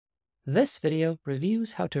This video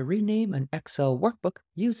reviews how to rename an Excel workbook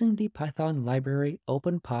using the Python library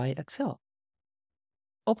OpenPyXL.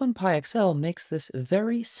 OpenPyXL makes this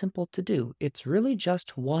very simple to do. It's really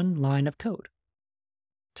just one line of code.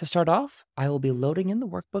 To start off, I will be loading in the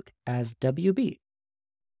workbook as WB.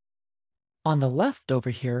 On the left over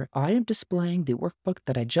here, I am displaying the workbook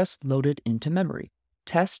that I just loaded into memory,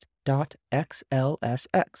 test.xlsx.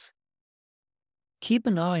 Keep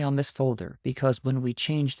an eye on this folder because when we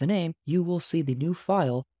change the name, you will see the new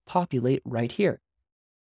file populate right here.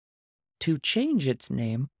 To change its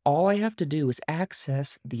name, all I have to do is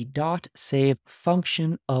access the .save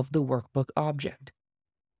function of the workbook object.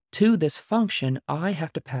 To this function, I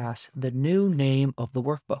have to pass the new name of the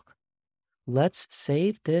workbook. Let's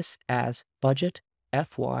save this as budget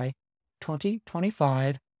FY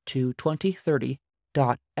 2025 to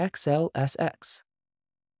 2030.xlsx.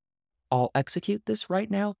 I'll execute this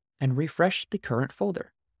right now and refresh the current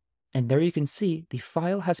folder. And there you can see the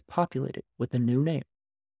file has populated with the new name.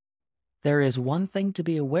 There is one thing to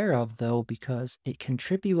be aware of though, because it can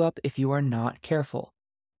trip you up if you are not careful.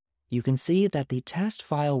 You can see that the test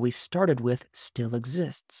file we started with still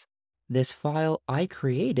exists. This file I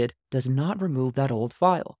created does not remove that old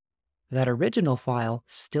file. That original file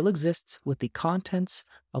still exists with the contents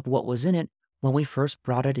of what was in it when we first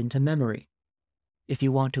brought it into memory. If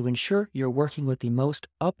you want to ensure you're working with the most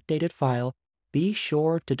updated file, be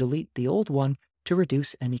sure to delete the old one to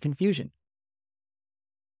reduce any confusion.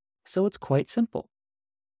 So it's quite simple.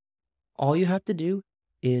 All you have to do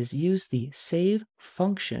is use the save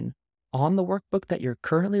function on the workbook that you're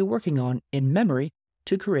currently working on in memory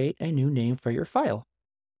to create a new name for your file.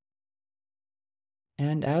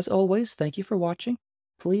 And as always, thank you for watching.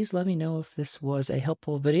 Please let me know if this was a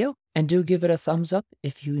helpful video, and do give it a thumbs up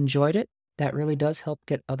if you enjoyed it. That really does help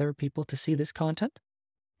get other people to see this content.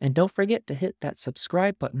 And don't forget to hit that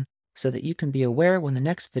subscribe button so that you can be aware when the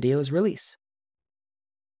next video is released.